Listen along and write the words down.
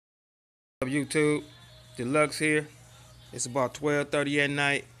YouTube? D.lux here. It's about 12:30 at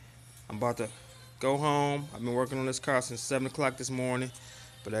night. I'm about to go home. I've been working on this car since 7 o'clock this morning,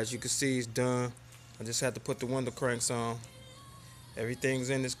 but as you can see, it's done. I just had to put the window cranks on. Everything's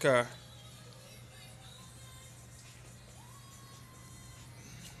in this car.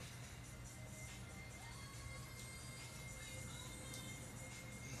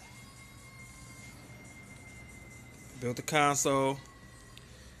 Built the console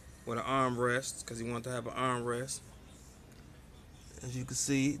with an armrest because he wanted to have an armrest. As you can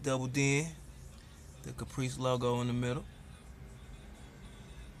see, doubled in. The Caprice logo in the middle.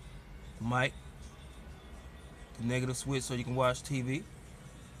 The mic. The negative switch so you can watch TV.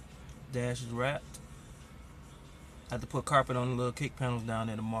 Dash is wrapped. I have to put carpet on the little kick panels down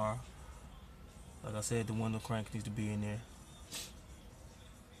there tomorrow. Like I said, the window crank needs to be in there.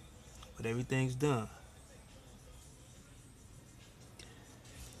 But everything's done.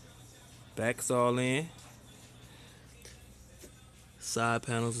 Back's all in. Side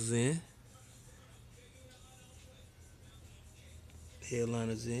panels is in.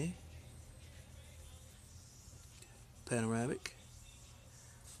 Headliner's in. Panoramic.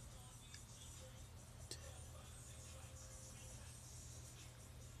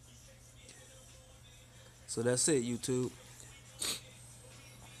 So that's it, YouTube.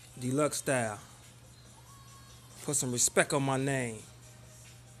 D.lux style. Put some respect on my name.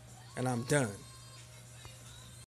 And I'm done.